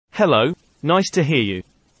Hello, nice to hear you.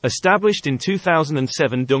 Established in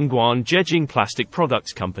 2007, Dongguan Zhejing Plastic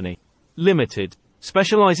Products Company Limited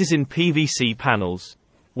specializes in PVC panels.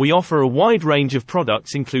 We offer a wide range of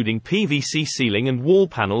products including PVC ceiling and wall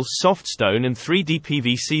panels, soft stone and 3D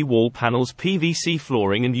PVC wall panels, PVC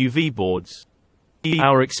flooring and UV boards.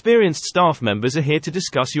 Our experienced staff members are here to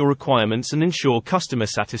discuss your requirements and ensure customer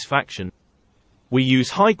satisfaction. We use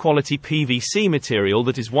high-quality PVC material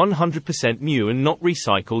that is 100% new and not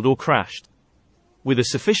recycled or crashed. With a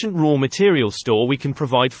sufficient raw material store, we can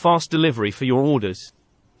provide fast delivery for your orders.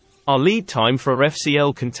 Our lead time for a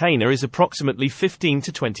FCL container is approximately 15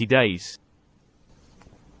 to 20 days.